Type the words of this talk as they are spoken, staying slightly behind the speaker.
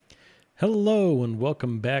Hello and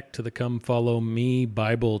welcome back to the Come Follow Me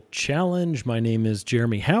Bible Challenge. My name is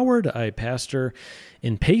Jeremy Howard. I pastor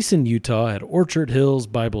in Payson, Utah at Orchard Hills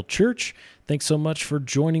Bible Church. Thanks so much for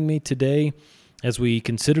joining me today as we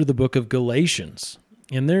consider the book of Galatians.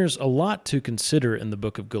 And there's a lot to consider in the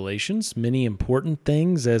book of Galatians, many important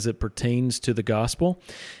things as it pertains to the gospel.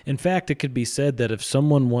 In fact, it could be said that if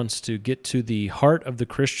someone wants to get to the heart of the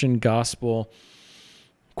Christian gospel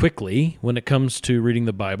quickly when it comes to reading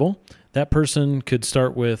the Bible, that person could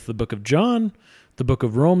start with the book of John, the book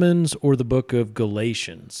of Romans, or the book of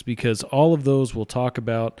Galatians, because all of those will talk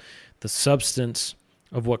about the substance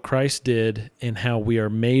of what Christ did and how we are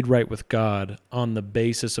made right with God on the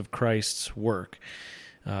basis of Christ's work.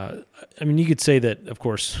 You could say that, of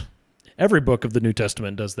course, every book of the New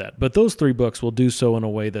Testament does that, but those three books will do so in a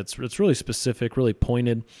way that's really specific, really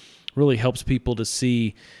pointed, really helps people to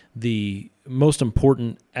see the most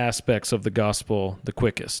important aspects of the gospel the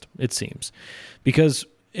quickest, it seems. Because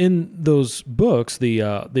in those books, the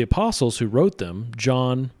apostles who wrote them,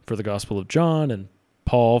 John for the Gospel of John and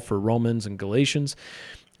Paul for Romans and Galatians,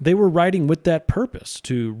 they were writing with that purpose,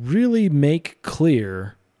 to really make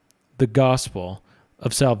clear the gospel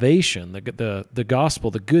of salvation, the gospel,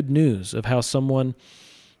 the good news of how someone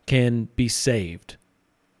can be saved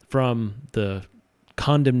from the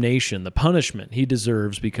condemnation, the punishment he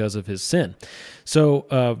deserves because of his sin.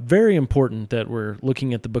 So very important that we're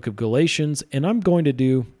looking at the book of Galatians, and I'm going to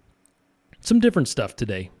do some different stuff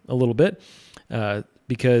today a little bit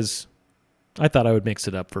because I thought I would mix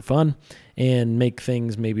it up for fun and make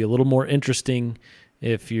things maybe a little more interesting.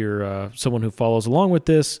 If you're someone who follows along with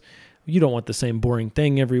this, you don't want the same boring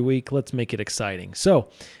thing every week. Let's make it exciting. So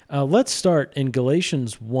let's start in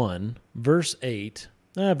Galatians 1, verse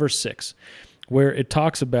 6, where it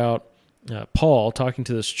talks about Paul talking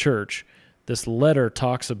to this church. This letter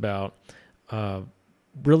talks about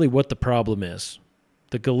really what the problem is.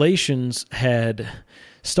 The Galatians had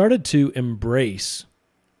started to embrace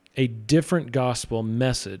a different gospel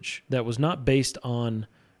message that was not based on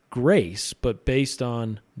grace, but based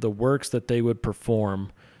on the works that they would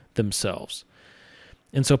perform themselves.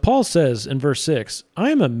 And so Paul says in verse 6,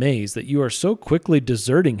 "I am amazed that you are so quickly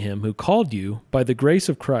deserting him who called you by the grace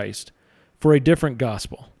of Christ for a different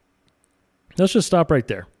gospel." Let's just stop right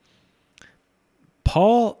there.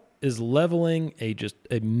 Paul is leveling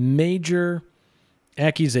a major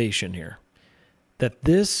accusation here that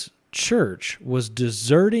this church was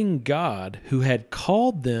deserting God who had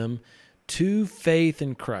called them to faith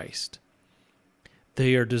in Christ.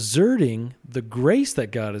 They are deserting the grace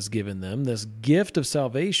that God has given them, this gift of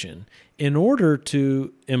salvation, in order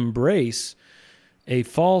to embrace a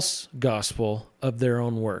false gospel of their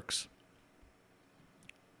own works.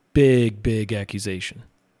 Big accusation.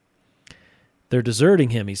 They're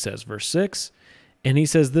deserting him, he says, verse 6. And he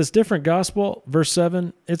says this different gospel, verse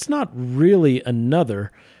 7, it's not really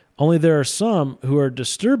another, only there are some who are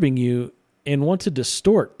disturbing you and want to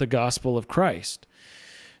distort the gospel of Christ.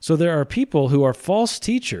 So there are people who are false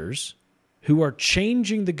teachers who are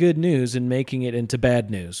changing the good news and making it into bad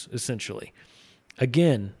news, essentially.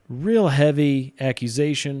 Again, real heavy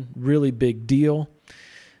accusation, really big deal.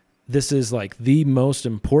 This is like the most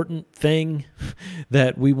important thing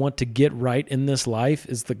that we want to get right in this life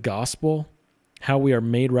is the gospel, how we are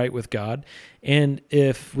made right with God. And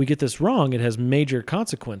if we get this wrong, it has major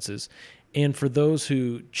consequences. And for those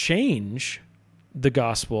who change the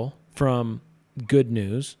gospel from good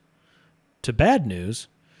news to bad news,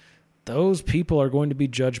 those people are going to be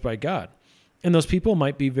judged by God. And those people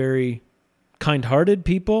might be very kind-hearted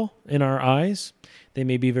people in our eyes. They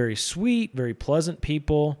may be very sweet, very pleasant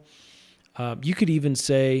people. You could even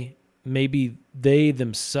say maybe they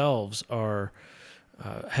themselves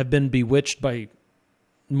have been bewitched by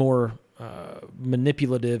more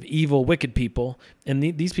manipulative, evil, wicked people, and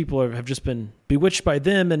these people have just been bewitched by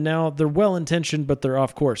them, and now they're well-intentioned, but they're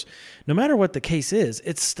off course. No matter what the case is,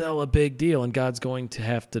 it's still a big deal, and God's going to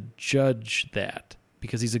have to judge that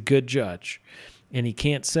because he's a good judge, and he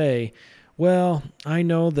can't say, well, I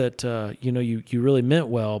know that you really meant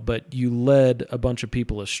well, but you led a bunch of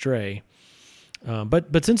people astray.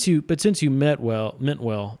 But since you meant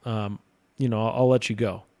well, I'll let you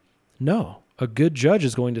go. No, a good judge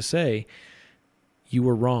is going to say, you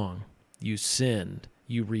were wrong, you sinned,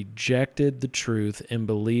 you rejected the truth and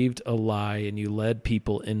believed a lie, and you led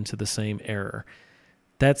people into the same error.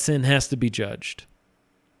 That sin has to be judged.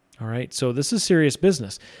 All right, so this is serious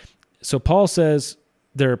business. So Paul says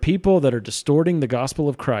there are people that are distorting the gospel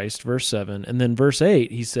of Christ, verse 7, and then verse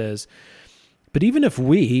 8, he says, but even if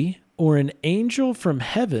we or an angel from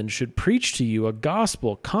heaven should preach to you a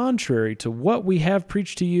gospel contrary to what we have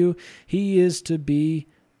preached to you, he is to be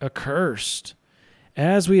accursed.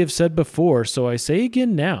 As we have said before, so I say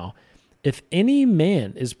again now, if any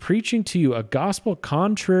man is preaching to you a gospel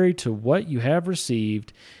contrary to what you have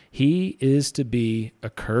received, he is to be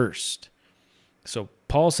accursed. So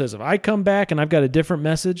Paul says, if I come back and I've got a different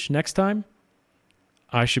message next time,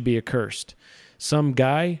 I should be accursed. Some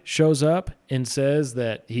guy shows up and says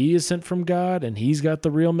that he is sent from God and he's got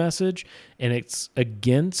the real message and it's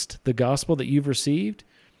against the gospel that you've received,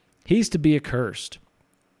 he's to be accursed.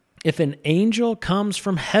 If an angel comes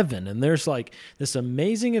from heaven and there's like this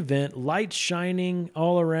amazing event, lights shining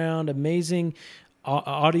all around, amazing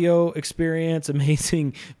audio experience,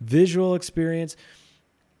 amazing visual experience,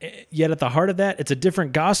 yet at the heart of that, it's a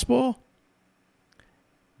different gospel,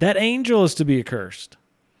 that angel is to be accursed.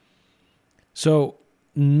 So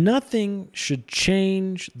nothing should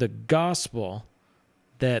change the gospel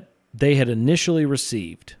that they had initially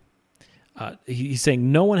received. He's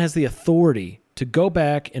saying no one has the authority to go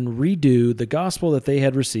back and redo the gospel that they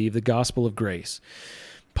had received, the gospel of grace.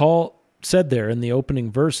 Paul said there in the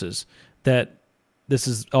opening verses that this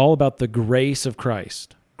is all about the grace of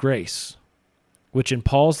Christ, grace, which in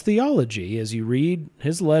Paul's theology, as you read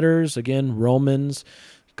his letters, again, Romans,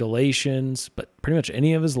 Galatians, but pretty much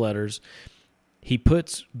any of his letters, he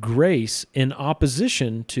puts grace in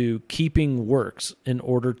opposition to keeping works in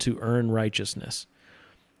order to earn righteousness.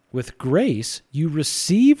 With grace, you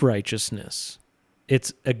receive righteousness.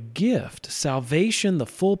 It's a gift. Salvation, the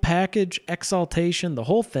full package, exaltation, the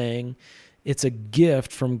whole thing, it's a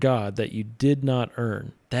gift from God that you did not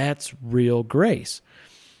earn. That's real grace.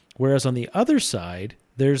 Whereas on the other side,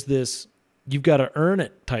 there's this you've got to earn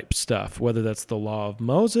it type stuff, whether that's the law of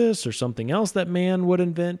Moses or something else that man would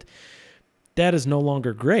invent. That is no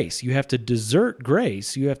longer grace. You have to desert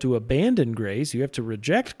grace. You have to abandon grace. You have to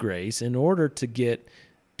reject grace in order to get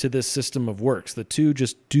to this system of works. The two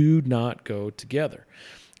just do not go together.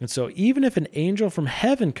 And so even if an angel from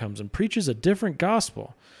heaven comes and preaches a different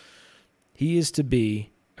gospel, he is to be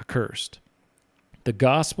accursed. The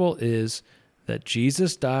gospel is that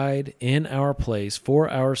Jesus died in our place for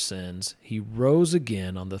our sins. He rose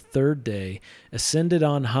again on the third day, ascended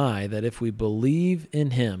on high, that if we believe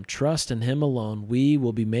in him, trust in him alone, we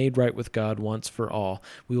will be made right with God once for all.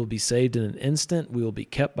 We will be saved in an instant. We will be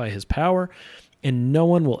kept by his power, and no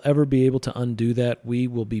one will ever be able to undo that. We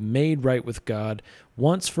will be made right with God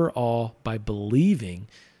once for all by believing,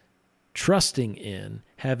 trusting in,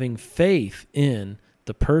 having faith in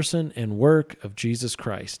the person and work of Jesus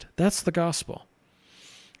Christ. That's the gospel.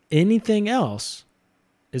 Anything else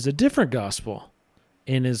is a different gospel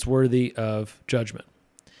and is worthy of judgment.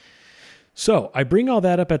 So I bring all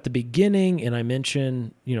that up at the beginning, and I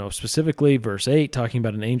mention, specifically verse 8, talking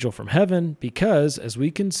about an angel from heaven, because as we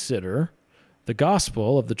consider the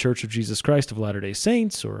gospel of the Church of Jesus Christ of Latter-day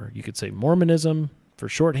Saints, or you could say Mormonism for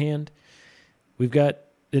shorthand, we've got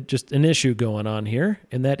just an issue going on here,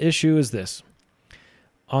 and that issue is this.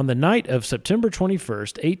 On the night of September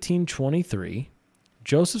 21st, 1823,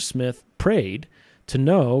 Joseph Smith prayed to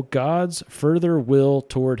know God's further will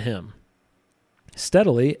toward him.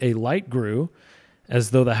 Steadily, a light grew,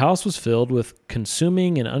 as though the house was filled with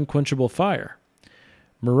consuming and unquenchable fire.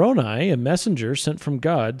 Moroni, a messenger sent from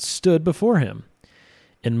God, stood before him.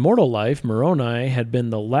 In mortal life, Moroni had been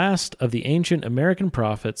the last of the ancient American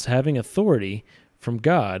prophets having authority from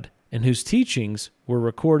God and whose teachings were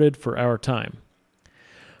recorded for our time.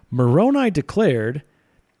 Moroni declared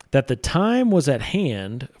that the time was at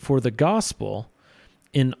hand for the gospel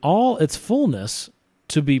in all its fullness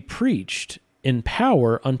to be preached in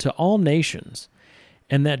power unto all nations,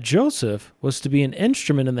 and that Joseph was to be an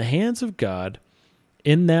instrument in the hands of God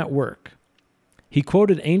in that work. He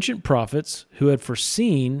quoted ancient prophets who had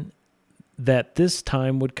foreseen that this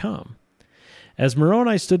time would come. As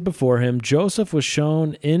Moroni stood before him, Joseph was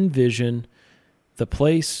shown in vision the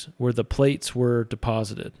place where the plates were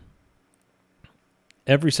deposited.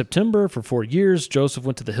 Every September for 4 years, Joseph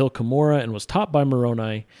went to the hill Cumorah and was taught by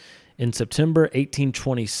Moroni. In September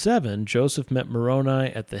 1827, Joseph met Moroni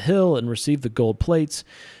at the hill and received the gold plates.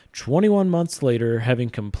 21 months later, having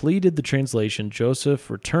completed the translation, Joseph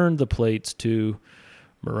returned the plates to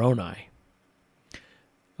Moroni.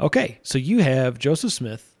 Okay, so you have Joseph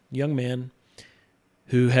Smith, young man,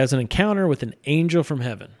 who has an encounter with an angel from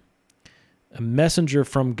heaven. A messenger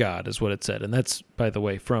from God is what it said. And that's, by the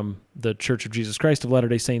way, from the Church of Jesus Christ of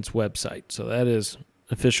Latter-day Saints website. So that is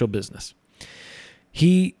official business.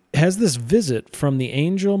 He has this visit from the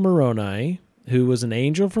angel Moroni, who was an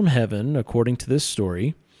angel from heaven, according to this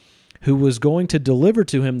story, who was going to deliver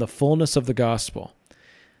to him the fullness of the gospel.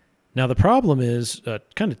 Now, the problem is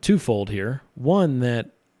kind of twofold here. One, that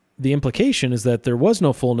the implication is that there was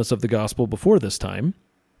no fullness of the gospel before this time,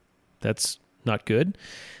 That's not good.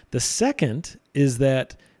 The second is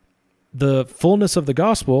that the fullness of the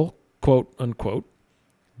gospel, quote unquote,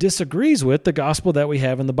 disagrees with the gospel that we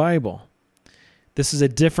have in the Bible. This is a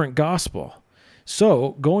different gospel.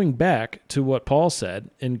 So going back to what Paul said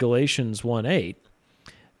in Galatians 1:8,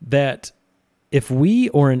 that if we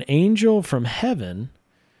or an angel from heaven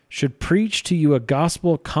should preach to you a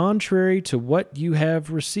gospel contrary to what you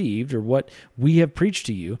have received or what we have preached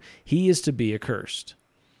to you, he is to be accursed.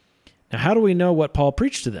 Now, how do we know what Paul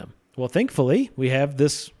preached to them? Well, thankfully, we have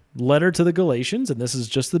this letter to the Galatians, and this is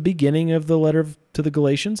just the beginning of the letter to the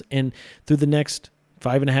Galatians, and through the next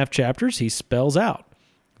 5.5 chapters, he spells out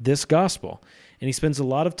this gospel, and he spends a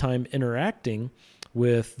lot of time interacting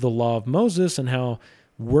with the law of Moses and how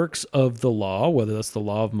works of the law, whether that's the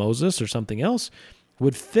law of Moses or something else,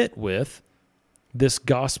 would fit with this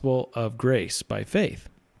gospel of grace by faith.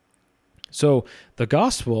 So the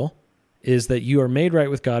gospel is that you are made right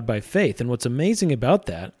with God by faith, and what's amazing about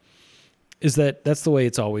that is that that's the way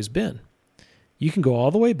it's always been. You can go all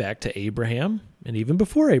the way back to Abraham and even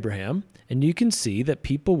before Abraham, and you can see that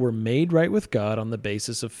people were made right with God on the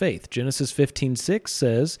basis of faith. Genesis 15:6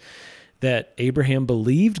 says that Abraham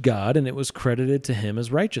believed God and it was credited to him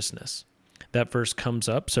as righteousness. That verse comes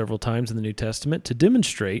up several times in the New Testament to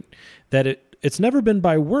demonstrate that it's never been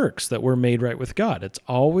by works that we're made right with God. It's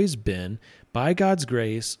always been by God's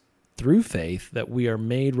grace through faith that we are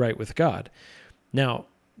made right with God. Now,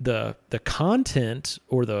 the content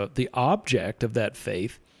or the object of that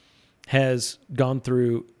faith has gone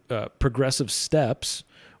through progressive steps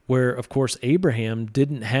where, of course, Abraham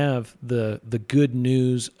didn't have the good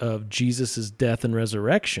news of Jesus' death and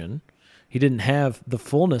resurrection. He didn't have the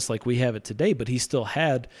fullness like we have it today, but he still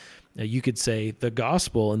had, you could say, the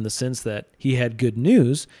gospel in the sense that he had good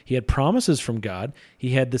news. He had promises from God.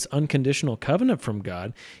 He had this unconditional covenant from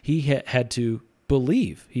God. He had to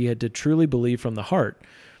believe. He had to truly believe from the heart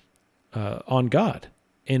on God.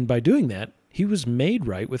 And by doing that, he was made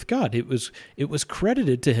right with God. It was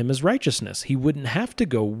credited to him as righteousness. He wouldn't have to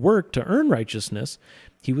go work to earn righteousness.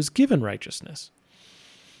 He was given righteousness.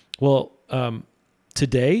 Well,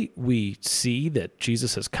 today we see that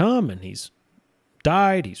Jesus has come and he's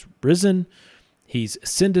died, he's risen, he's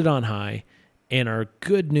ascended on high, and our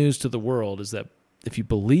good news to the world is that if you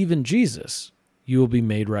believe in Jesus, you will be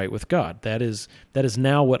made right with God. That is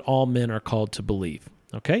now what all men are called to believe.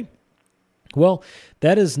 Okay? Well,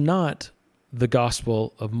 that is not the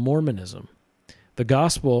gospel of Mormonism. The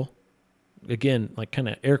gospel, again, like kind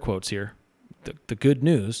of air quotes here, the good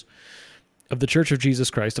news of the Church of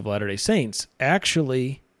Jesus Christ of Latter-day Saints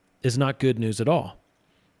actually is not good news at all.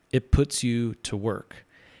 It puts you to work.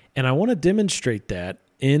 And I want to demonstrate that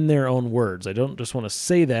in their own words. I don't just want to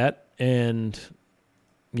say that and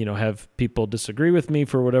have people disagree with me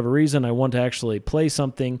for whatever reason. I want to actually play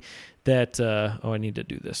something that, I need to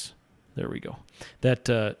do this. There we go.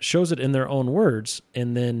 That shows it in their own words,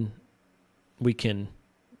 and then we can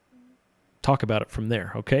talk about it from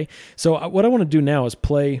there, okay? So what I want to do now is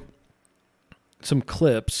play some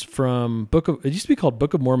clips from it used to be called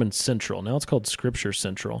Book of Mormon Central. Now it's called Scripture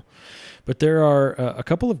Central. But there are a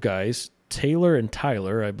couple of guys, Taylor and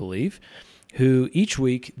Tyler, I believe, who each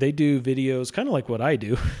week they do videos kind of like what I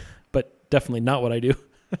do, but definitely not what I do,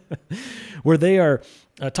 where they are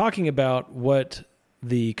talking about what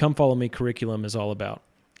the Come Follow Me curriculum is all about.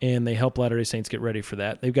 And they help Latter-day Saints get ready for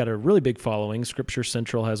that. They've got a really big following. Scripture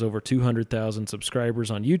Central has over 200,000 subscribers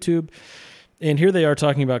on YouTube. And here they are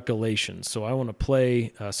talking about Galatians. So I want to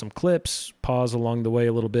play some clips, pause along the way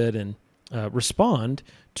a little bit, and respond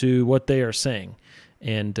to what they are saying.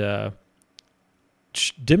 And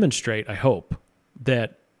demonstrate, I hope,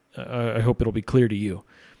 that I hope it'll be clear to you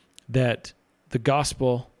that the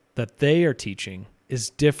gospel that they are teaching is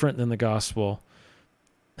different than the gospel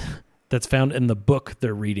that's found in the book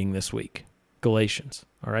they're reading this week, Galatians.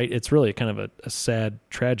 All right, it's really kind of a sad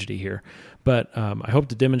tragedy here, but I hope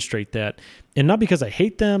to demonstrate that, and not because I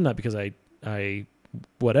hate them, not because I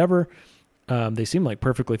whatever. They seem like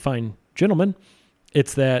perfectly fine gentlemen.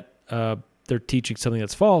 It's that they're teaching something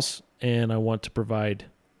that's false, and I want to provide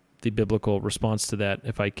the biblical response to that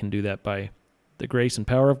if I can do that by the grace and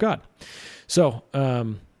power of God. So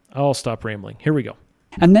I'll stop rambling. Here we go.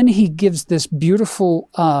 And then he gives this beautiful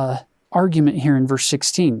argument here in verse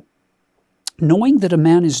 16. Knowing that a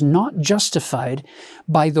man is not justified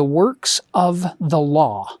by the works of the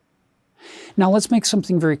law. Now let's make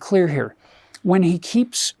something very clear here. When he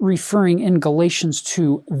keeps referring in Galatians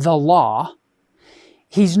to the law,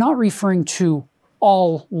 he's not referring to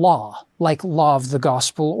all law, like law of the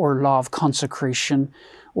gospel or law of consecration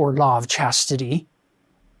or law of chastity,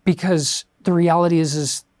 because the reality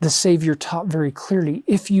is the Savior taught very clearly,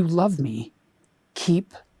 if you love me,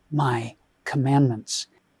 keep my commandments.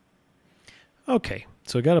 Okay,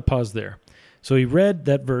 so I got to pause there. So he read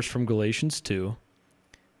that verse from Galatians 2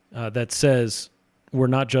 that says we're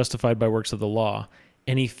not justified by works of the law,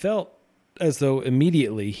 and he felt as though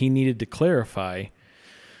immediately he needed to clarify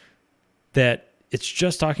that it's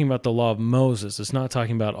just talking about the law of Moses. It's not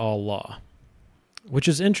talking about all law, which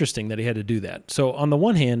is interesting that he had to do that. So on the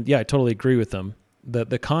one hand, yeah, I totally agree with him.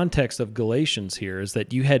 The context of Galatians here is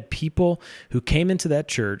that you had people who came into that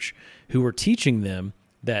church who were teaching them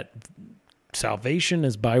that salvation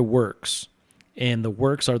is by works, and the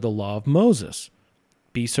works are the law of Moses.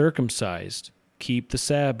 Be circumcised, keep the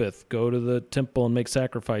Sabbath, go to the temple and make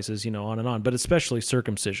sacrifices, on and on, but especially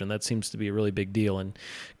circumcision. That seems to be a really big deal in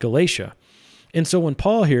Galatia. And so when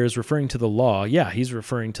Paul here is referring to the law, yeah, he's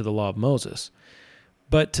referring to the law of Moses.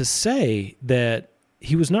 But to say that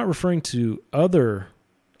he was not referring to other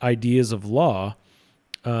ideas of law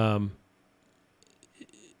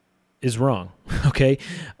is wrong, okay?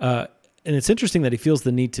 And it's interesting that he feels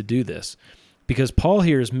the need to do this, because Paul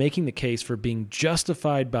here is making the case for being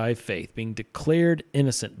justified by faith, being declared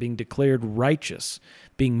innocent, being declared righteous,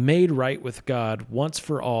 being made right with God once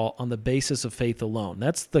for all on the basis of faith alone.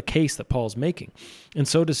 That's the case that Paul's making. And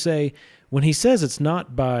so to say, when he says it's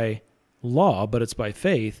not by law, but it's by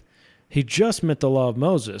faith, he just meant the law of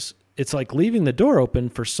Moses. It's like leaving the door open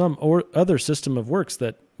for some or other system of works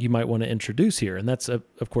that you might want to introduce here. And that's,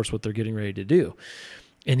 of course, what they're getting ready to do.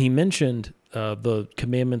 And he mentioned the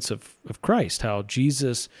commandments of Christ, how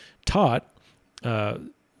Jesus taught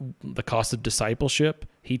the cost of discipleship.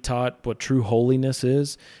 He taught what true holiness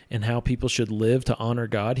is and how people should live to honor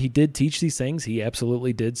God. He did teach these things. He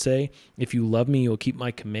absolutely did say, if you love me, you'll keep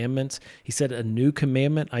my commandments. He said, a new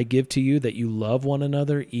commandment I give to you, that you love one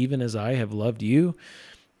another even as I have loved you.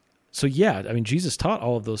 So yeah, Jesus taught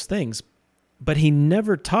all of those things, but he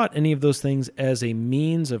never taught any of those things as a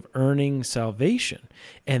means of earning salvation.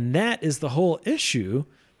 And that is the whole issue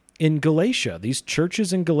in Galatia. These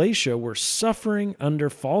churches in Galatia were suffering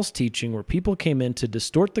under false teaching where people came in to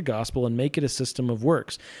distort the gospel and make it a system of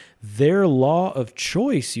works. Their law of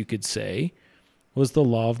choice, you could say, was the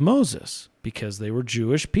law of Moses, because they were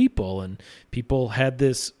Jewish people, and people had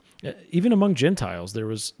this, even among Gentiles, there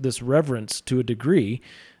was this reverence to a degree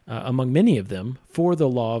among many of them for the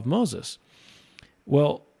law of Moses.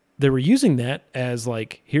 Well, they were using that as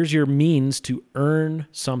like, here's your means to earn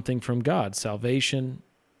something from God, salvation,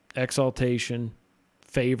 exaltation,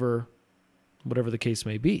 favor, whatever the case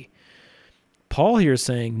may be. Paul here is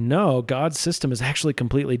saying, no, God's system is actually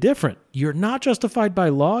completely different. You're not justified by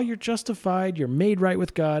law. You're justified. You're made right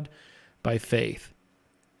with God by faith.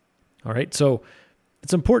 All right. So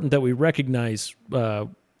it's important that we recognize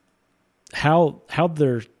how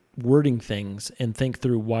they're wording things and think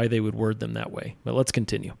through why they would word them that way. But let's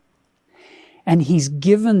continue. And he's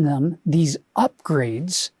given them these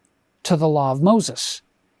upgrades to the law of Moses.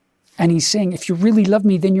 And he's saying, if you really love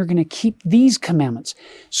me, then you're going to keep these commandments.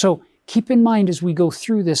 So keep in mind, as we go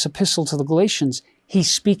through this epistle to the Galatians,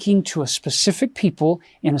 he's speaking to a specific people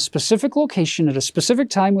in a specific location at a specific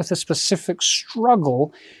time with a specific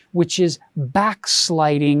struggle, which is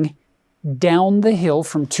backsliding down the hill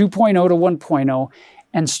from 2.0 to 1.0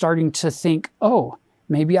 and starting to think, oh,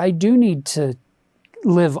 maybe I do need to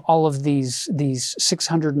live all of these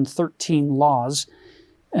 613 laws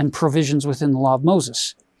and provisions within the law of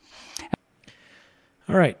Moses.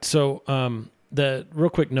 All right, so the real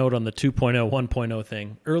quick note on the 2.0, 1.0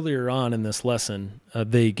 thing. Earlier on in this lesson,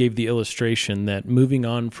 they gave the illustration that moving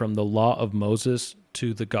on from the law of Moses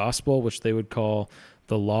to the gospel, which they would call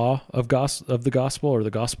the law of the gospel, or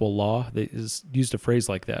the gospel law, they used a phrase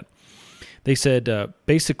like that. They said,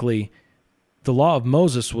 basically, the law of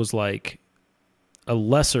Moses was like a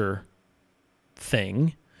lesser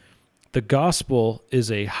thing. The gospel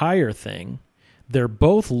is a higher thing. They're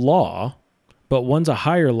both law, but one's a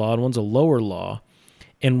higher law and one's a lower law.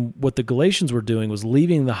 And what the Galatians were doing was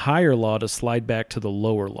leaving the higher law to slide back to the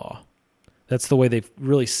lower law. That's the way they've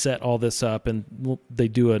really set all this up, and they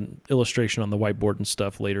do an illustration on the whiteboard and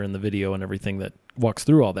stuff later in the video and everything that walks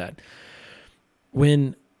through all that.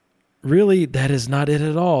 When really that is not it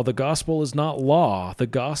at all. The gospel is not law. The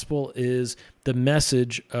gospel is the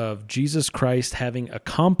message of Jesus Christ having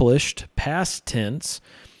accomplished, past tense,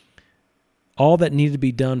 all that needed to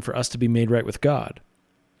be done for us to be made right with God.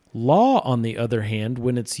 Law, on the other hand,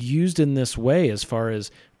 when it's used in this way, as far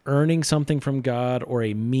as earning something from God or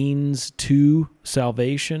a means to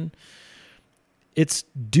salvation, it's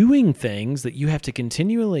doing things that you have to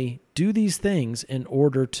continually do these things in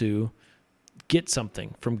order to get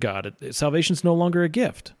something from God. Salvation's no longer a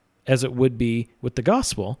gift. as it would be with the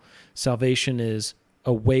gospel. Salvation is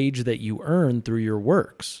a wage that you earn through your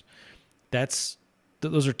works.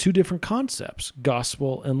 Those are two different concepts,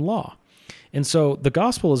 gospel and law. And so the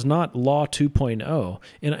gospel is not law 2.0.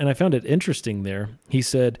 And I found it interesting there. He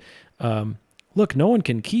said, look, no one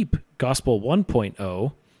can keep gospel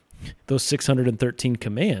 1.0, those 613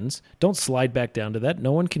 commands. Don't slide back down to that.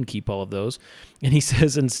 No one can keep all of those. And he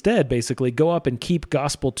says instead, basically, go up and keep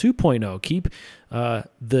gospel 2.0. Keep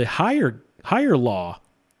the higher law.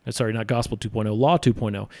 Sorry, not gospel 2.0, law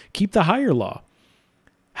 2.0. Keep the higher law.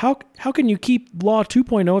 How can you keep law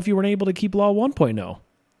 2.0 if you weren't able to keep law 1.0?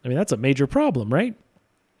 I mean, that's a major problem, right?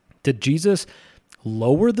 Did Jesus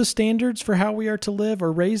lower the standards for how we are to live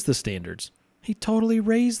or raise the standards? He totally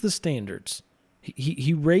raised the standards.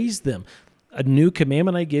 He raised them. A new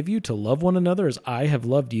commandment I give you, to love one another as I have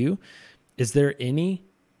loved you. Is there any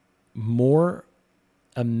more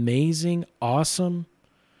amazing, awesome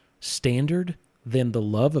standard than the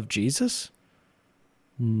love of Jesus?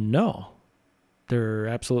 No, there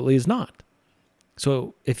absolutely is not.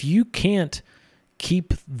 So if you can't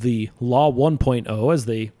keep the law 1.0, as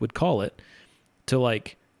they would call it, to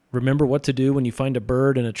like remember what to do when you find a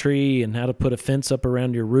bird in a tree and how to put a fence up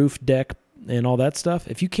around your roof deck and all that stuff,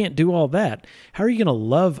 if you can't do all that, how are you going to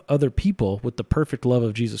love other people with the perfect love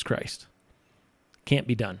of Jesus Christ? Can't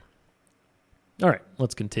be done. All right,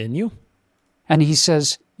 let's continue. And he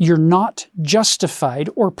says, you're not justified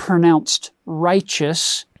or pronounced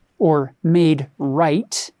righteous or made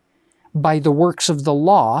right by the works of the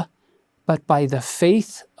law, but by the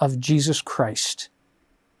faith of Jesus Christ.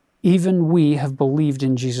 Even we have believed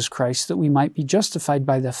in Jesus Christ that we might be justified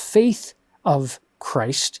by the faith of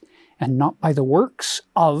Christ and not by the works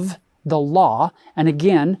of the law. And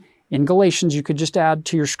again, in Galatians, you could just add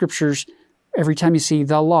to your scriptures, every time you see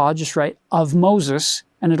the law, just write of Moses,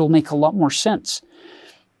 and it'll make a lot more sense.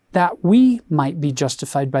 That we might be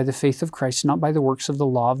justified by the faith of Christ, not by the works of the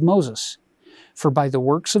law of Moses. For by the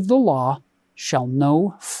works of the law shall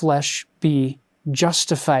no flesh be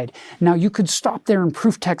justified. Now, you could stop there and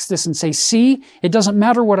proof text this and say, see, it doesn't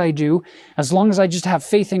matter what I do, as long as I just have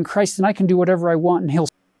faith in Christ, and I can do whatever I want, and He'll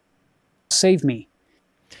save me.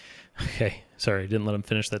 Okay, sorry, didn't let him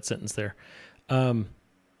finish that sentence there. I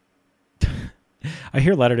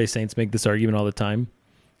hear Latter-day Saints make this argument all the time,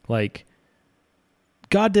 like,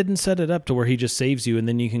 God didn't set it up to where He just saves you and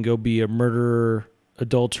then you can go be a murderer,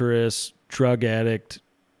 adulteress, drug addict,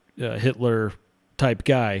 Hitler type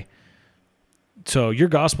guy. So your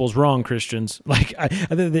gospel's wrong, Christians. Like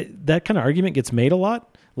that kind of argument gets made a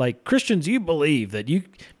lot. Like, Christians, you believe that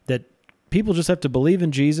people just have to believe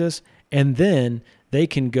in Jesus and then they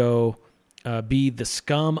can go be the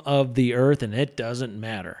scum of the earth and it doesn't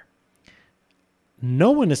matter.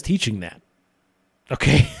 No one is teaching that.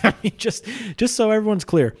 Okay, I mean, just so everyone's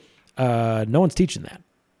clear, no one's teaching that.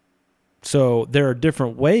 So there are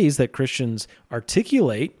different ways that Christians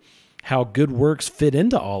articulate how good works fit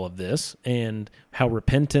into all of this and how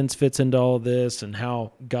repentance fits into all of this and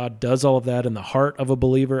how God does all of that in the heart of a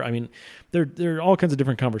believer. I mean, there are all kinds of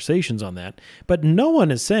different conversations on that. But no one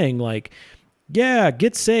is saying like, yeah,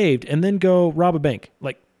 get saved and then go rob a bank.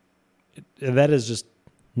 Like, that is just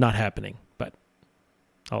not happening. But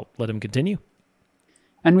I'll let him continue.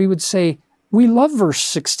 And we would say, we love verse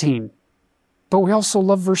 16, but we also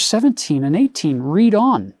love verse 17 and 18. Read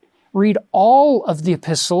on. Read all of the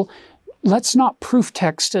epistle. Let's not proof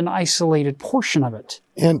text an isolated portion of it.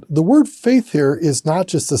 And the word faith here is not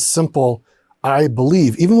just a simple, I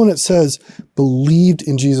believe. Even when it says believed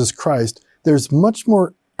in Jesus Christ, there's much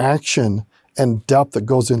more action and depth that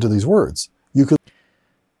goes into these words.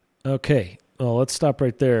 Okay, well, let's stop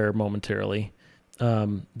right there momentarily.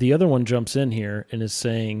 The other one jumps in here and is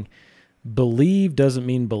saying, believe doesn't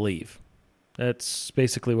mean believe. That's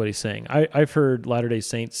basically what he's saying. I've heard Latter-day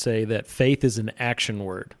Saints say that faith is an action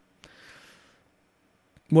word.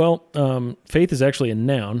 Well, faith is actually a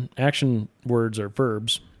noun. Action words are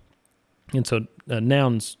verbs. And so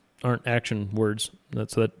nouns aren't action words.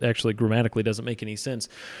 So that actually grammatically doesn't make any sense.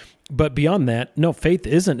 But beyond that, no, faith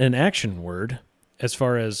isn't an action word as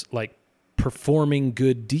far as like performing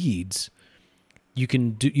good deeds. You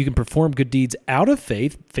can perform good deeds out of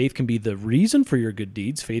faith. Faith can be the reason for your good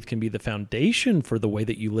deeds. Faith can be the foundation for the way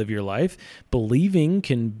that you live your life. Believing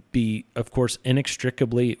can be, of course,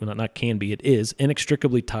 inextricably, well, not can be, it is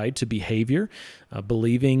inextricably tied to behavior.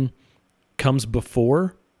 Believing comes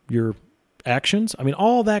before your actions. I mean,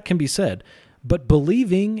 all that can be said. But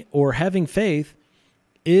believing or having faith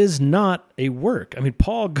is not a work. I mean,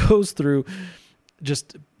 Paul goes through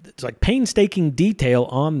just it's like painstaking detail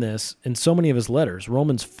on this in so many of his letters.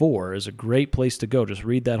 Romans 4 is a great place to go. Just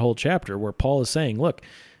read that whole chapter where Paul is saying, look,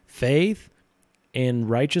 faith and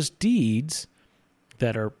righteous deeds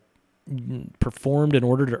that are performed in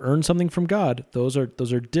order to earn something from God, those are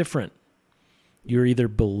different. You're either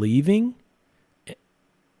believing,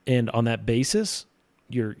 and on that basis,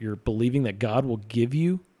 you're believing that God will give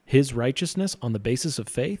you his righteousness on the basis of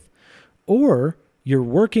faith, or you're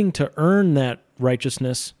working to earn that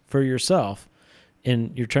righteousness for yourself,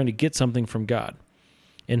 and you're trying to get something from God.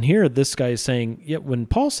 And here this guy is saying, yeah, when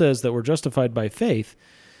Paul says that we're justified by faith,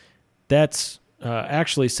 that's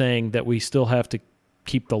actually saying that we still have to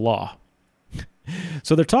keep the law.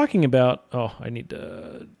 So they're talking about, I need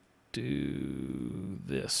to do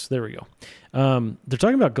this. There we go. They're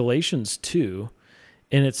talking about Galatians 2,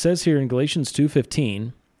 and it says here in Galatians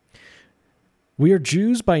 2:15, we are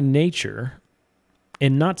Jews by nature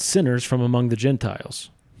and not sinners from among the Gentiles.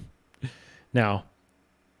 Now,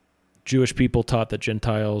 Jewish people taught that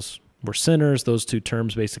Gentiles were sinners. Those two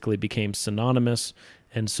terms basically became synonymous,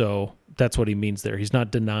 and so that's what he means there. He's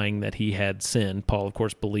not denying that he had sin. Paul, of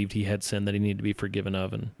course, believed he had sin that he needed to be forgiven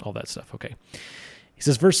of and all that stuff. Okay. He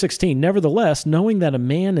says, verse 16, nevertheless, knowing that a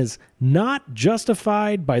man is not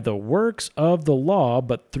justified by the works of the law,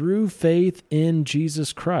 but through faith in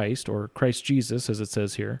Jesus Christ, or Christ Jesus, as it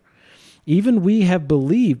says here, even we have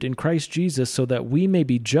believed in Christ Jesus so that we may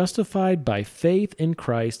be justified by faith in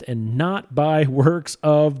Christ and not by works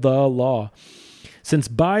of the law. Since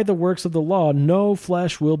by the works of the law, no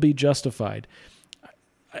flesh will be justified.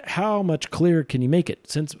 How much clearer can you make it?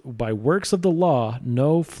 Since by works of the law,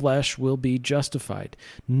 no flesh will be justified.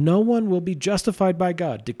 No one will be justified by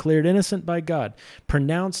God, declared innocent by God,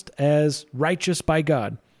 pronounced as righteous by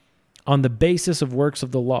God on the basis of works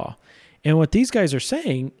of the law. And what these guys are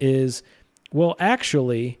saying is, well,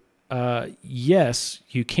 actually, yes,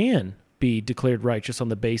 you can be declared righteous on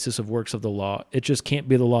the basis of works of the law. It just can't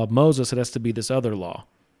be the law of Moses. It has to be this other law.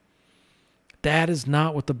 That is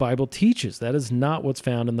not what the Bible teaches. That is not what's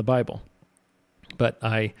found in the Bible. But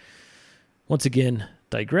I, once again,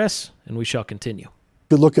 digress, and we shall continue.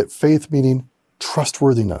 You look at faith meaning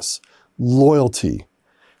trustworthiness, loyalty.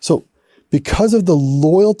 So because of the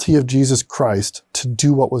loyalty of Jesus Christ to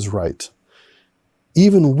do what was right,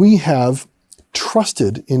 even we have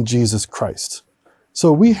trusted in Jesus Christ.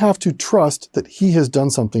 So we have to trust that he has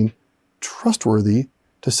done something trustworthy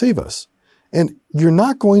to save us. And you're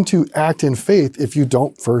not going to act in faith if you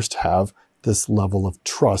don't first have this level of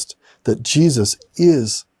trust that Jesus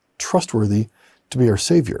is trustworthy to be our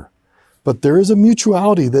Savior. But there is a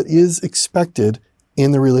mutuality that is expected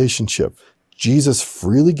in the relationship. Jesus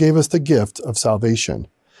freely gave us the gift of salvation.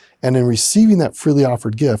 And in receiving that freely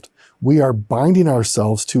offered gift, we are binding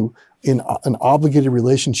ourselves to, in an obligated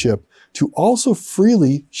relationship, to also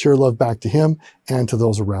freely share love back to him and to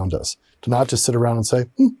those around us. To not just sit around and say,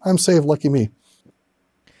 I'm saved, lucky me.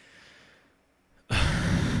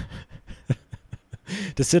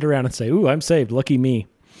 To sit around and say, ooh, I'm saved, lucky me.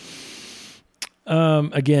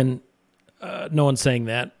 Again, no one's saying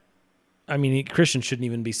that. I mean, Christians shouldn't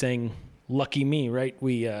even be saying lucky me, right?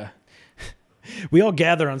 We all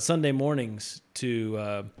gather on Sunday mornings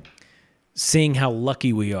to sing how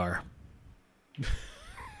lucky we are.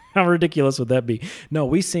 How ridiculous would that be? No,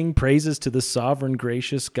 we sing praises to the sovereign,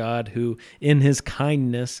 gracious God who, in his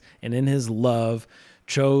kindness and in his love,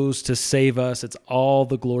 chose to save us. It's all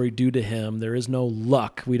the glory due to him. There is no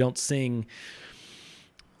luck. We don't sing,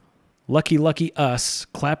 lucky, lucky us,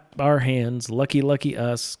 clap our hands, lucky, lucky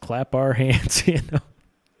us, clap our hands.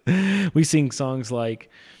 We sing songs like,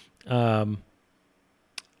 all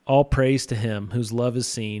praise to him whose love is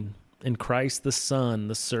seen in Christ the Son,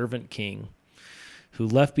 the servant King, who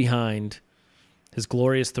left behind his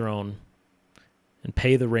glorious throne and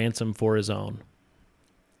pay the ransom for his own.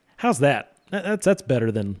 How's that? That's better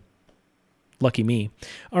than lucky me.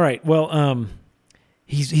 All right. Well,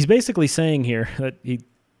 he's basically saying here that he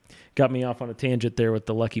got me off on a tangent there with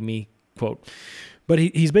the lucky me quote, but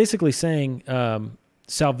he's basically saying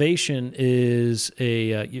salvation is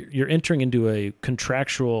you're entering into a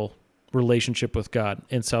contractual relationship with God,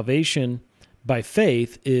 and salvation by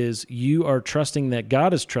faith is you are trusting that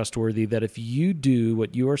God is trustworthy, that if you do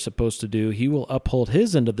what you are supposed to do, he will uphold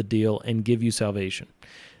his end of the deal and give you salvation.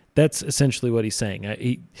 That's essentially what he's saying.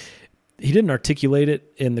 He didn't articulate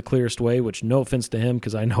it in the clearest way, which no offense to him,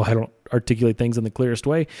 because I know I don't articulate things in the clearest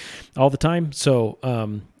way all the time. So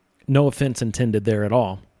no offense intended there at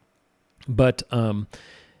all. But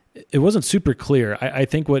it wasn't super clear. I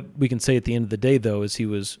think what we can say at the end of the day, though, is he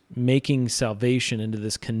was making salvation into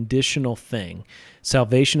this conditional thing.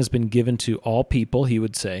 Salvation has been given to all people, he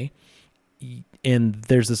would say, and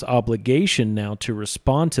there's this obligation now to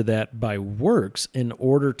respond to that by works in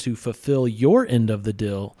order to fulfill your end of the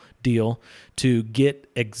deal deal to get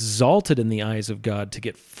exalted in the eyes of God, to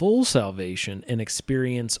get full salvation and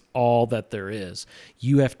experience all that there is.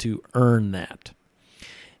 You have to earn that.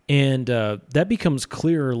 And that becomes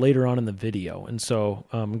clearer later on in the video. And so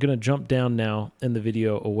I'm going to jump down now in the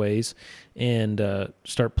video a ways and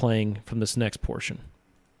start playing from this next portion.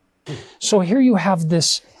 So here you have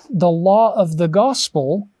the law of the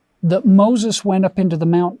gospel that Moses went up into the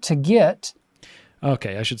mount to get.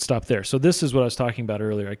 Okay, I should stop there. So this is what I was talking about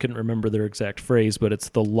earlier. I couldn't remember their exact phrase, but it's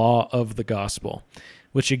the law of the gospel,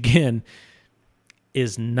 which again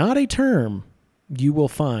is not a term you will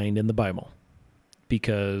find in the Bible,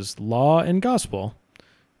 because law and gospel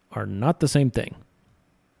are not the same thing.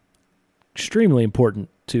 Extremely important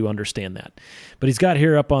to understand that. But he's got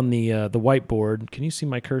here up on the whiteboard. Can you see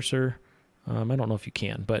my cursor? I don't know if you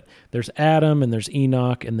can, but there's Adam and there's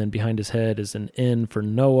Enoch, and then behind his head is an N for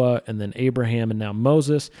Noah, and then Abraham, and now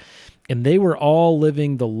Moses. And they were all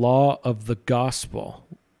living the law of the gospel,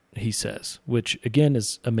 he says, which again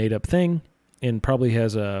is a made-up thing and probably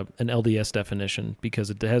has an LDS definition because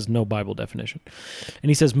it has no Bible definition. And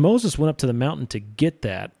he says Moses went up to the mountain to get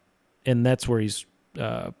that, and that's where he's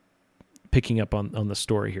picking up on the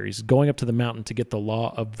story here. He's going up to the mountain to get the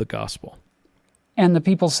law of the gospel. And the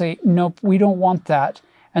people say, nope, we don't want that.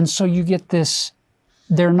 And so you get this,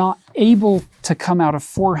 they're not able to come out of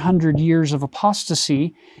 400 years of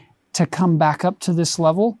apostasy to come back up to this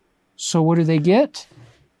level. So what do they get?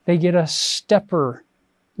 They get a stepper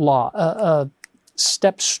law, a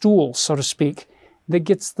step stool, so to speak, that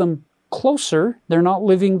gets them closer. They're not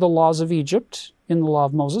living the laws of Egypt in the law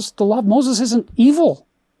of Moses. The law of Moses isn't evil.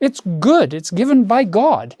 It's good. It's given by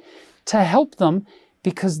God to help them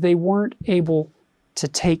because they weren't able to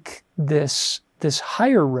take this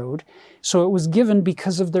higher road. So it was given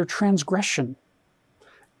because of their transgression.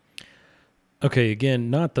 Okay, again,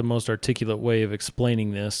 not the most articulate way of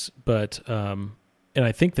explaining this, but and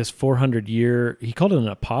I think this 400-year, he called it an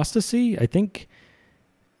apostasy. I think,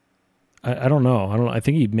 I don't know. I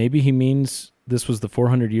think maybe he means this was the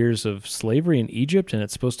 400 years of slavery in Egypt, and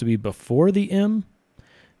it's supposed to be before the M,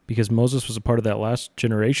 because Moses was a part of that last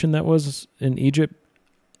generation that was in Egypt.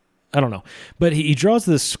 I don't know. But he draws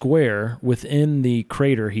this square within the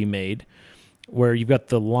crater he made where you've got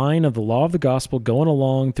the line of the law of the gospel going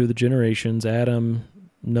along through the generations, Adam,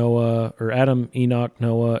 Enoch,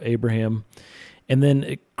 Noah, Abraham, and then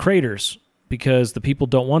it craters because the people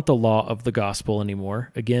don't want the law of the gospel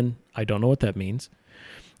anymore. Again, I don't know what that means.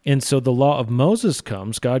 And so the law of Moses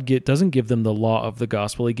comes. God doesn't give them the law of the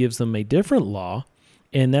gospel. He gives them a different law,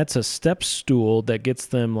 and that's a step stool that gets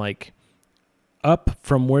them like up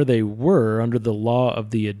from where they were under the law of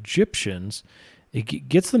the Egyptians. It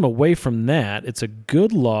gets them away from that. It's a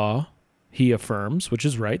good law, he affirms, which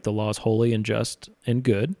is right. The law is holy and just and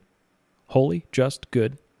good. Holy, just,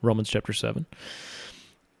 good, Romans chapter 7.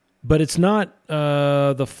 But it's not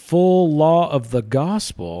the full law of the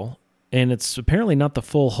gospel, and it's apparently not the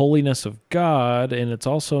full holiness of God, and it's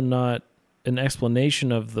also not an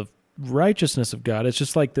explanation of the righteousness of God. It's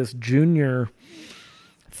just like this junior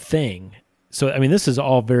thing. So, I mean, this is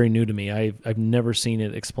all very new to me. I've never seen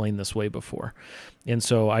it explained this way before. And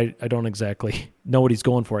so I don't exactly know what he's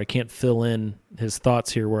going for. I can't fill in his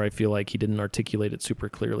thoughts here where I feel like he didn't articulate it super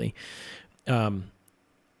clearly.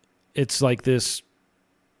 It's like this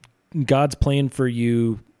God's plan for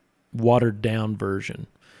you watered down version.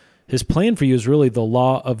 His plan for you is really the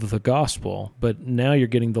law of the gospel, but now you're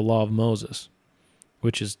getting the law of Moses,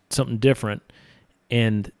 which is something different.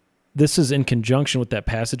 And this is in conjunction with that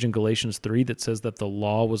passage in Galatians 3 that says that the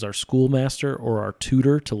law was our schoolmaster or our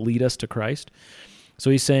tutor to lead us to Christ. So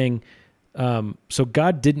he's saying, so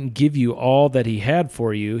God didn't give you all that he had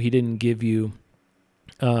for you. He didn't give you,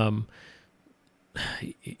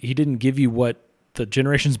 what the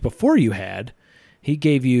generations before you had. He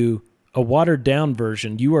gave you a watered down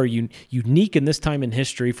version. You are unique in this time in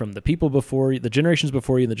history from the people before you, the generations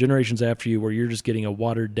before you, and the generations after you, where you're just getting a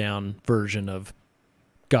watered down version of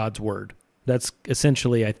God's word. That's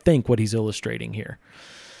essentially, I think, what he's illustrating here,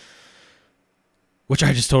 which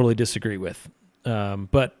I just totally disagree with.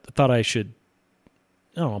 But I thought I should,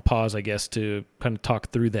 pause, I guess, to kind of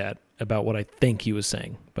talk through that about what I think he was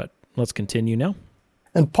saying. But let's continue now.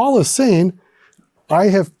 And Paul is saying, I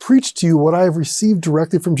have preached to you what I have received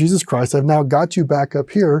directly from Jesus Christ. I've now got you back up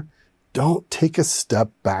here. Don't take a step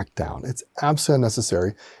back down. It's absolutely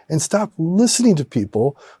unnecessary. And stop listening to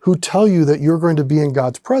people who tell you that you're going to be in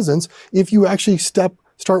God's presence if you actually start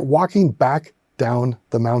walking back down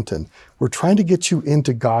the mountain. We're trying to get you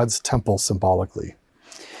into God's temple symbolically.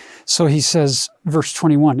 So he says, verse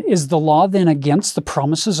 21, is the law then against the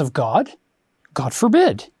promises of God? God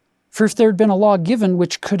forbid. For if there had been a law given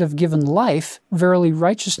which could have given life, verily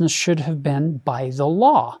righteousness should have been by the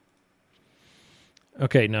law.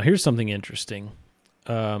 Okay, now here's something interesting.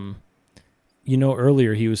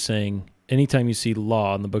 Earlier he was saying, anytime you see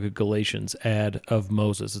law in the book of Galatians, add of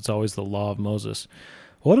Moses. It's always the law of Moses.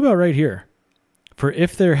 What about right here? For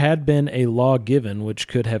if there had been a law given which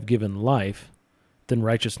could have given life, then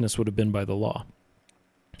righteousness would have been by the law.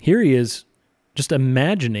 Here he is just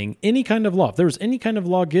imagining any kind of law. If there was any kind of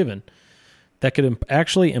law given that could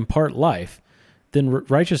actually impart life, then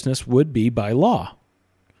righteousness would be by law.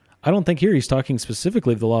 I don't think here he's talking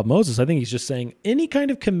specifically of the law of Moses. I think he's just saying any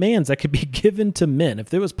kind of commands that could be given to men.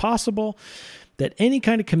 If it was possible that any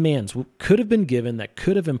kind of commands could have been given that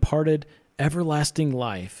could have imparted everlasting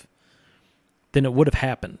life, then it would have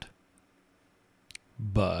happened.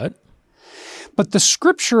 But the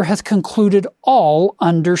Scripture hath concluded all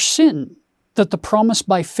under sin, that the promise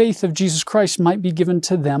by faith of Jesus Christ might be given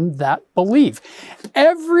to them that believe.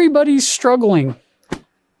 Everybody's struggling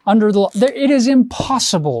under the law. It is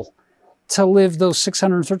impossible to live those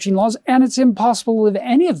 613 laws, and it's impossible to live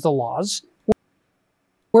any of the laws.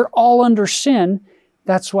 We're all under sin.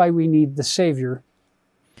 That's why we need the Savior.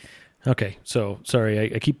 Okay, so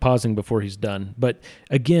sorry, I keep pausing before he's done. But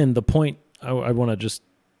again, the point I want to just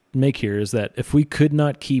make here is that if we could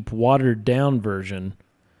not keep watered down version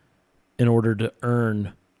in order to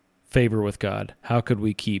earn favor with God, how could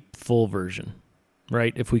we keep full version,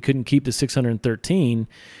 right? If we couldn't keep the 613,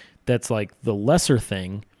 that's like the lesser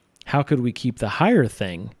thing. How could we keep the higher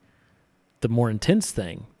thing, the more intense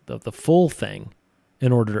thing, the full thing,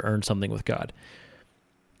 in order to earn something with God?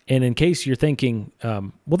 And in case you're thinking,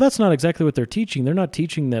 well, that's not exactly what they're teaching. They're not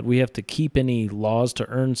teaching that we have to keep any laws to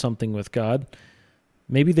earn something with God.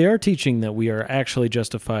 Maybe they are teaching that we are actually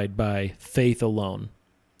justified by faith alone.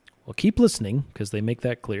 Well, keep listening, because they make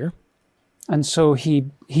that clear. And so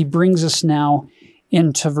he brings us now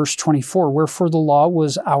into verse 24. Wherefore the law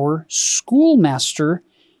was our schoolmaster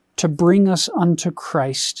to bring us unto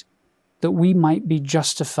Christ, that we might be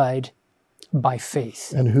justified by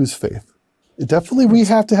faith. And whose faith? Definitely we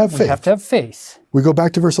have to have faith. We have to have faith. We go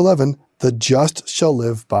back to verse 11. The just shall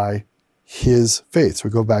live by his faith. So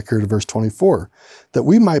we go back here to verse 24. That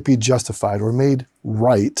we might be justified or made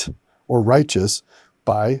right or righteous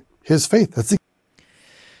by his faith. That's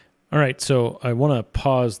All right, so I want to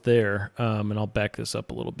pause there, and I'll back this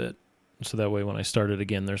up a little bit. So that way when I start it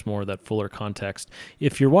again, there's more of that fuller context.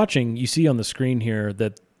 If you're watching, you see on the screen here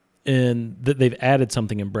that they've added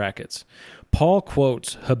something in brackets. Paul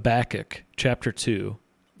quotes Habakkuk chapter 2,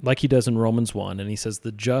 like he does in Romans 1, and he says,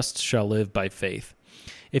 the just shall live by faith.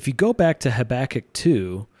 If you go back to Habakkuk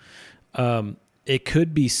 2, it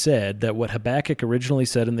could be said that what Habakkuk originally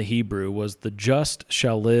said in the Hebrew was, the just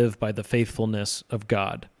shall live by the faithfulness of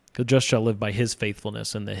God. The just shall live by his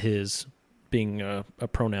faithfulness, and the his being a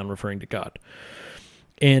pronoun referring to God.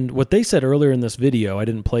 And what they said earlier in this video, I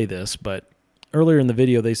didn't play this, but earlier in the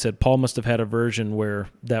video they said Paul must have had a version where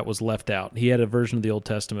that was left out. He had a version of the Old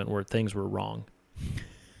Testament where things were wrong,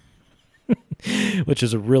 which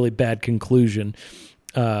is a really bad conclusion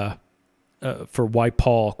for why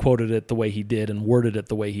Paul quoted it the way he did and worded it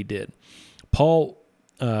the way he did. Paul,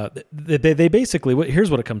 they basically,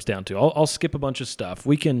 here's what it comes down to. I'll skip a bunch of stuff.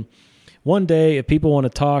 We can, one day, if people want to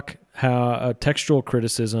talk how textual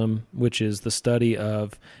criticism, which is the study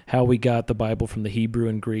of how we got the Bible from the Hebrew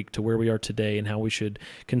and Greek to where we are today and how we should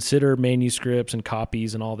consider manuscripts and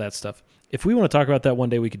copies and all that stuff. If we want to talk about that one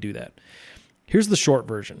day, we could do that. Here's the short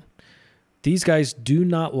version. These guys do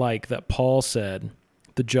not like that Paul said,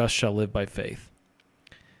 the just shall live by faith.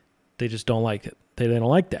 They just don't like it. They don't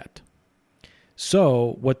like that.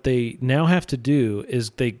 So what they now have to do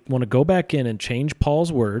is they want to go back in and change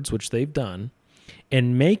Paul's words, which they've done,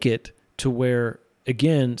 and make it to where,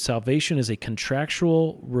 again, salvation is a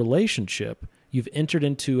contractual relationship. You've entered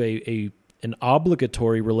into an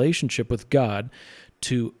obligatory relationship with God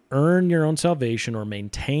to earn your own salvation or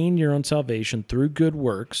maintain your own salvation through good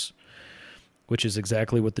works, which is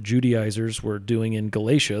exactly what the Judaizers were doing in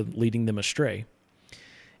Galatia, leading them astray.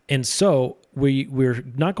 And so we're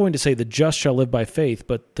not going to say the just shall live by faith,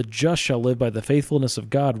 but the just shall live by the faithfulness of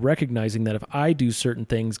God, recognizing that if I do certain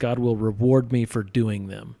things, God will reward me for doing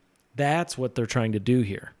them. That's what they're trying to do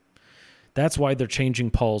here. That's why they're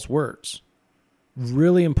changing Paul's words.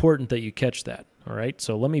 Really important that you catch that, all right?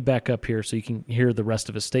 So let me back up here so you can hear the rest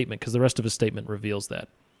of his statement, because the rest of his statement reveals that.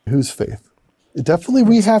 Whose faith? Definitely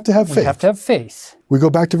we have to have faith. We have to have faith. We go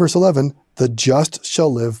back to verse 11. The just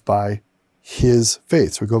shall live by his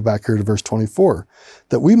faith. So we go back here to verse 24,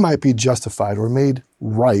 that we might be justified or made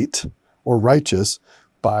right or righteous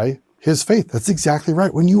by his faith. That's exactly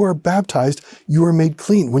right. When you are baptized, you are made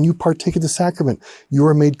clean. When you partake of the sacrament, you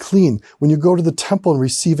are made clean. When you go to the temple and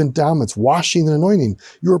receive endowments, washing and anointing,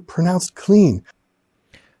 you are pronounced clean.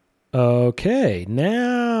 Okay,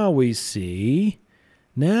 now we see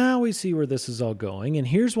where this is all going. And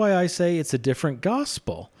here's why I say it's a different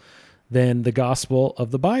gospel than the gospel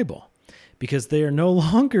of the Bible. Because they are no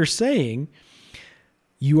longer saying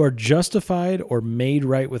you are justified or made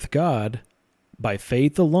right with God by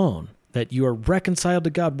faith alone, that you are reconciled to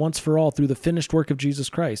God once for all through the finished work of Jesus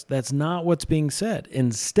Christ. That's not what's being said.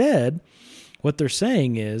 Instead, what they're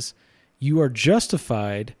saying is you are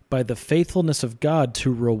justified by the faithfulness of God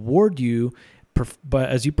to reward you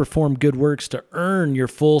as you perform good works to earn your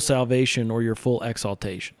full salvation or your full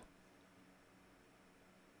exaltation.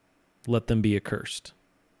 Let them be accursed.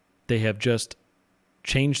 They have just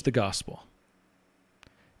changed the gospel.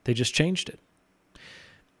 They just changed it.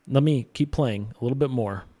 Let me keep playing a little bit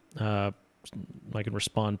more. I can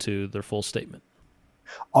respond to their full statement.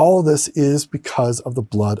 All of this is because of the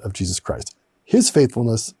blood of Jesus Christ. His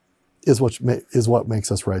faithfulness is what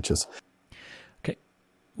makes us righteous. Okay,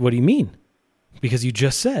 what do you mean? Because you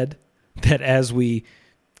just said that as we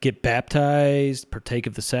get baptized, partake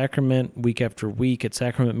of the sacrament week after week at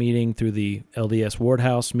sacrament meeting through the LDS ward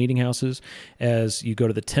house, meeting houses, as you go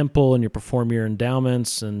to the temple and you perform your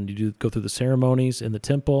endowments and you go through the ceremonies in the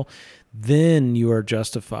temple, then you are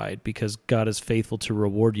justified because God is faithful to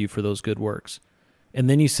reward you for those good works. And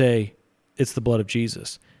then you say, it's the blood of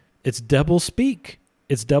Jesus. It's double speak.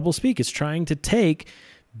 It's double speak. It's trying to take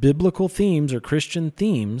biblical themes or Christian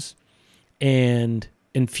themes and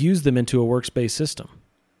infuse them into a works-based system.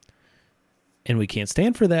 And we can't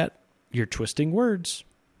stand for that. You're twisting words.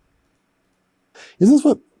 Isn't this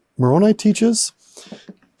what Moroni teaches?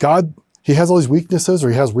 God, he has all these weaknesses, or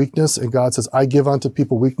he has weakness, and God says, I give unto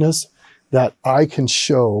people weakness that I can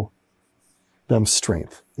show them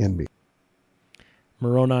strength in me.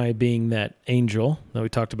 Moroni being that angel that we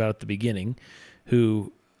talked about at the beginning,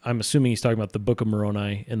 who I'm assuming he's talking about the Book of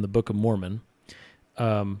Moroni and the Book of Mormon.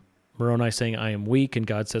 Moroni saying, I am weak, and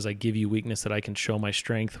God says, I give you weakness that I can show my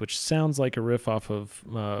strength, which sounds like a riff off of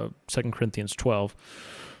 2 Corinthians 12.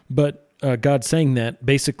 But God saying that,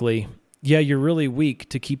 basically, yeah, you're really weak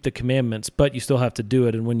to keep the commandments, but you still have to do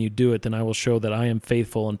it, and when you do it, then I will show that I am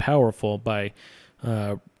faithful and powerful by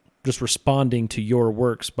just responding to your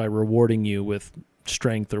works by rewarding you with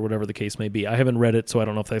strength or whatever the case may be. I haven't read it, so I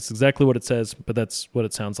don't know if that's exactly what it says, but that's what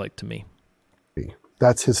it sounds like to me.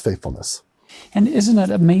 That's his faithfulness. And isn't it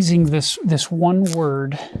amazing, this one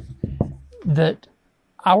word, that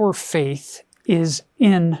our faith is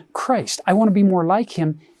in Christ? I want to be more like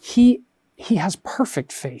him. He has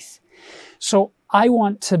perfect faith. So I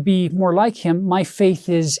want to be more like him. My faith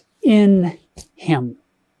is in him.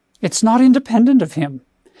 It's not independent of him.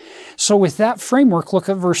 So with that framework, look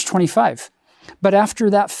at verse 25. But after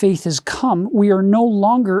that faith is come, we are no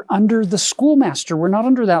longer under the schoolmaster. We're not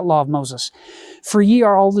under that law of Moses. For ye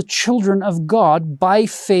are all the children of God by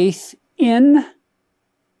faith in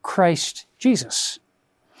Christ Jesus.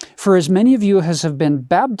 For as many of you as have been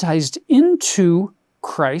baptized into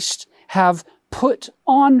Christ have put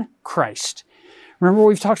on Christ. Remember what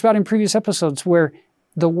we've talked about in previous episodes where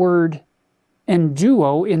the word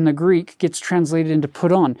enduo in the Greek gets translated into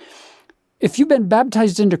put on. If you've been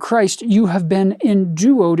baptized into Christ, you have been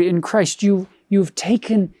enduoed in Christ. You've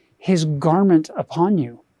taken his garment upon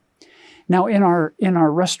you. Now, in our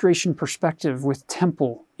restoration perspective with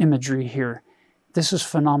temple imagery here, this is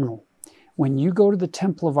phenomenal. When you go to the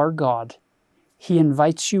temple of our God, he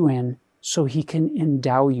invites you in so he can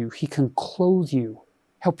endow you. He can clothe you,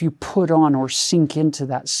 help you put on or sink into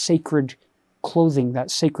that sacred clothing, that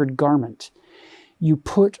sacred garment. You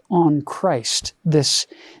put on Christ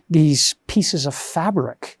these pieces of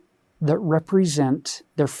fabric that represent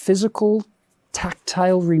their physical,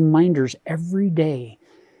 tactile reminders every day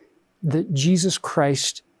that Jesus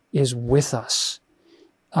Christ is with us.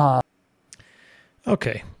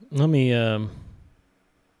 Okay, let me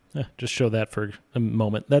just show that for a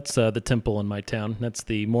moment. That's the temple in my town. That's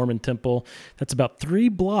the Mormon temple. That's about 3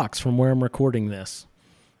 blocks from where I'm recording this.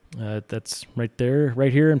 That's right there,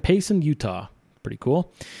 right here in Payson, Utah. Pretty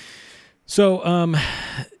cool. So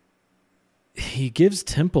he gives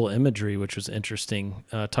temple imagery, which was interesting,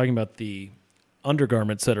 talking about the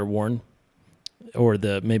undergarments that are worn, or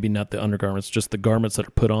maybe not the undergarments, just the garments that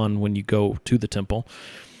are put on when you go to the temple,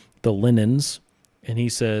 the linens. And he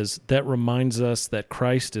says, that reminds us that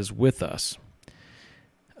Christ is with us.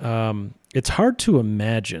 It's hard to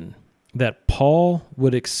imagine that Paul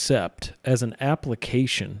would accept as an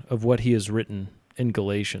application of what he has written in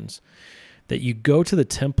Galatians that you go to the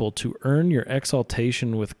temple to earn your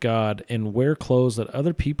exaltation with God and wear clothes that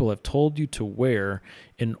other people have told you to wear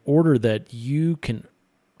in order that you can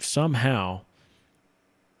somehow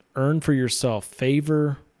earn for yourself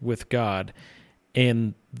favor with God,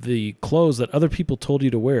 and the clothes that other people told you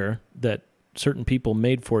to wear, that certain people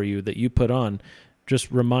made for you, that you put on,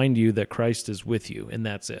 just remind you that Christ is with you, and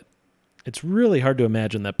that's it. It's really hard to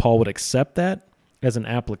imagine that Paul would accept that as an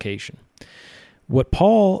application. What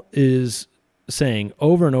Paul is saying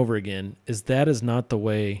over and over again is that is not the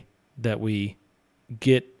way that we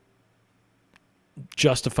get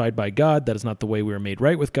justified by God. That is not the way we are made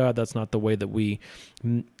right with God. That's not the way that we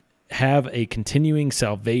have a continuing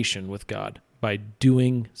salvation with God, by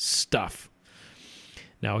doing stuff.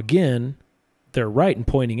 Now, again, they're right in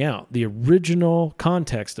pointing out the original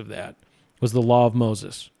context of that was the law of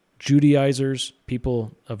Moses. Judaizers,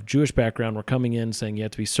 people of Jewish background, were coming in saying you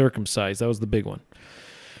have to be circumcised. That was the big one.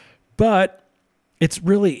 But it's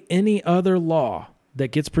really any other law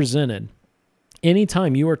that gets presented.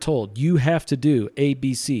 Anytime you are told you have to do A,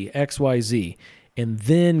 B, C, X, Y, Z, and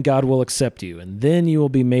then God will accept you, and then you will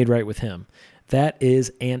be made right with him, that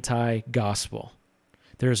is anti-gospel.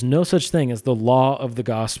 There is no such thing as the law of the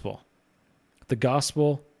gospel. The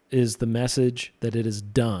gospel is the message that it is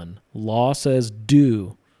done. Law says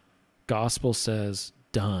do. Gospel says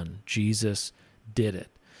done. Jesus did it.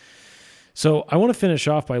 So I want to finish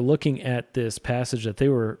off by looking at this passage that they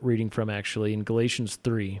were reading from, actually, in Galatians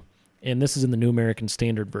 3. And this is in the New American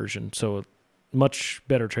Standard Version, so a much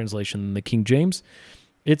better translation than the King James.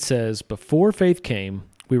 It says, "Before faith came,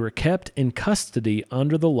 we were kept in custody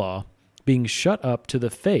under the law, being shut up to the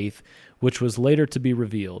faith which was later to be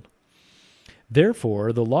revealed.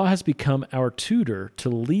 Therefore, the law has become our tutor to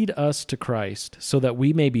lead us to Christ, so that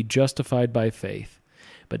we may be justified by faith.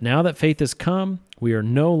 But now that faith has come, we are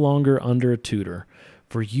no longer under a tutor,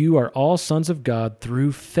 for you are all sons of God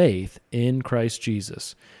through faith in Christ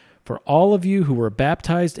Jesus. For all of you who were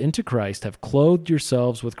baptized into Christ have clothed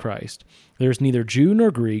yourselves with Christ. There is neither Jew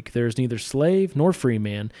nor Greek, there is neither slave nor free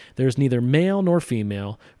man, there is neither male nor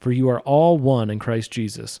female, for you are all one in Christ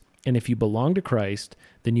Jesus. And if you belong to Christ,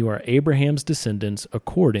 then you are Abraham's descendants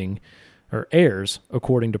heirs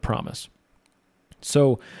according to promise."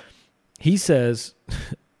 So he says,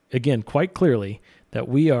 again, quite clearly, that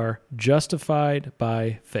we are justified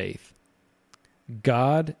by faith.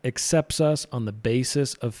 God accepts us on the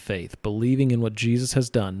basis of faith, believing in what Jesus has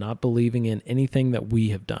done, not believing in anything that we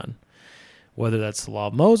have done, whether that's the law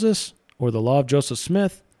of Moses or the law of Joseph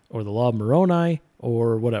Smith or the law of Moroni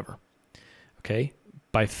or whatever. Okay?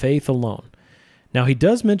 By faith alone. Now, he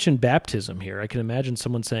does mention baptism here. I can imagine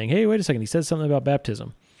someone saying, hey, wait a second, he said something about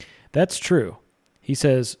baptism. That's true. He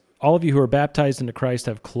says, all of you who are baptized into Christ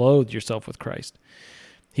have clothed yourself with Christ.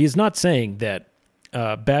 He is not saying that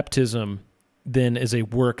baptism then is a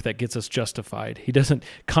work that gets us justified. He doesn't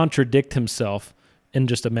contradict himself in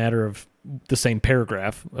just a matter of the same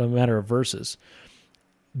paragraph, a matter of verses.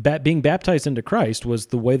 Being baptized into Christ was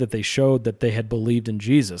the way that they showed that they had believed in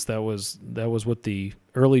Jesus. That was what the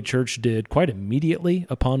early church did quite immediately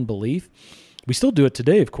upon belief. We still do it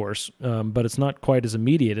today, of course, but it's not quite as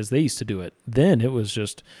immediate as they used to do it. Then it was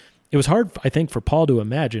hard, I think, for Paul to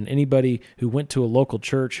imagine anybody who went to a local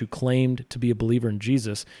church who claimed to be a believer in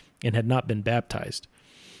Jesus and had not been baptized.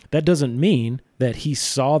 That doesn't mean that he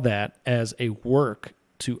saw that as a work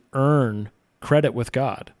to earn credit with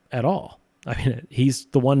God at all. I mean, he's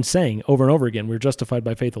the one saying over and over again, we're justified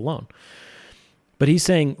by faith alone. But he's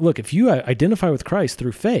saying, look, if you identify with Christ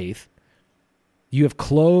through faith, you have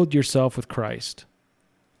clothed yourself with Christ.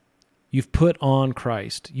 You've put on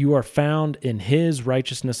Christ. You are found in his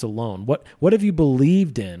righteousness alone. What have you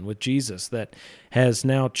believed in with Jesus that has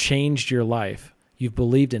now changed your life? You've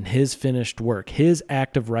believed in his finished work, his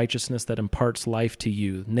act of righteousness that imparts life to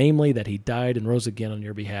you, namely that he died and rose again on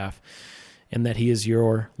your behalf, and that he is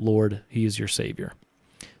your Lord, he is your Savior.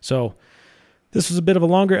 So this was a bit of a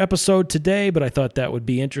longer episode today, but I thought that would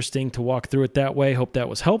be interesting to walk through it that way. Hope that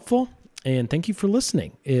was helpful, and thank you for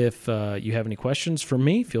listening. If you have any questions for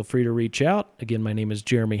me, feel free to reach out. Again, my name is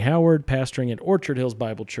Jeremy Howard, pastoring at Orchard Hills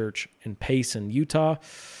Bible Church in Payson, Utah.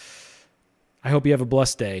 I hope you have a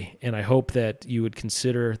blessed day, and I hope that you would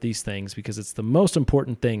consider these things because it's the most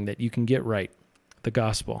important thing that you can get right, the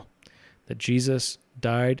gospel, that Jesus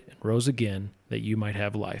died and rose again that you might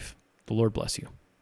have life. The Lord bless you.